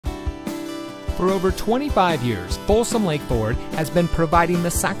For over 25 years, Folsom Lake Ford has been providing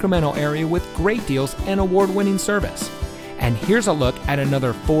the Sacramento area with great deals and award-winning service. And here's a look at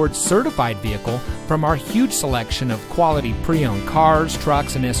another Ford certified vehicle from our huge selection of quality pre-owned cars,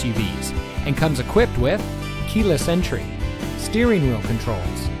 trucks, and SUVs, and comes equipped with keyless entry, steering wheel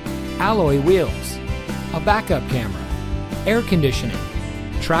controls, alloy wheels, a backup camera, air conditioning,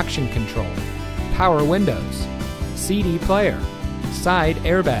 traction control, power windows, CD player, side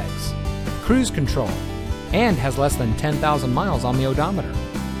airbags, cruise control, and has less than 10,000 miles on the odometer.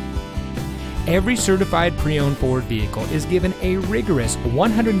 Every certified pre-owned Ford vehicle is given a rigorous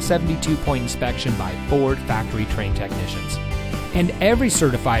 172-point inspection by Ford factory trained technicians. And every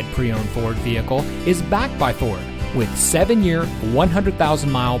certified pre-owned Ford vehicle is backed by Ford with 7-year,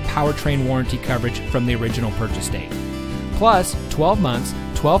 100,000-mile powertrain warranty coverage from the original purchase date. Plus 12 months,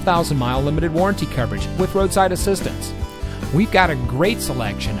 12,000-mile limited warranty coverage with roadside assistance. We've got a great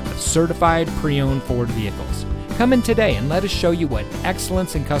selection of certified pre-owned Ford vehicles. Come in today and let us show you what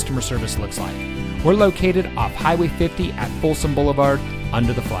excellence in customer service looks like. We're located off Highway 50 at Folsom Boulevard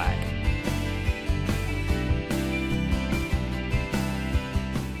under the flag.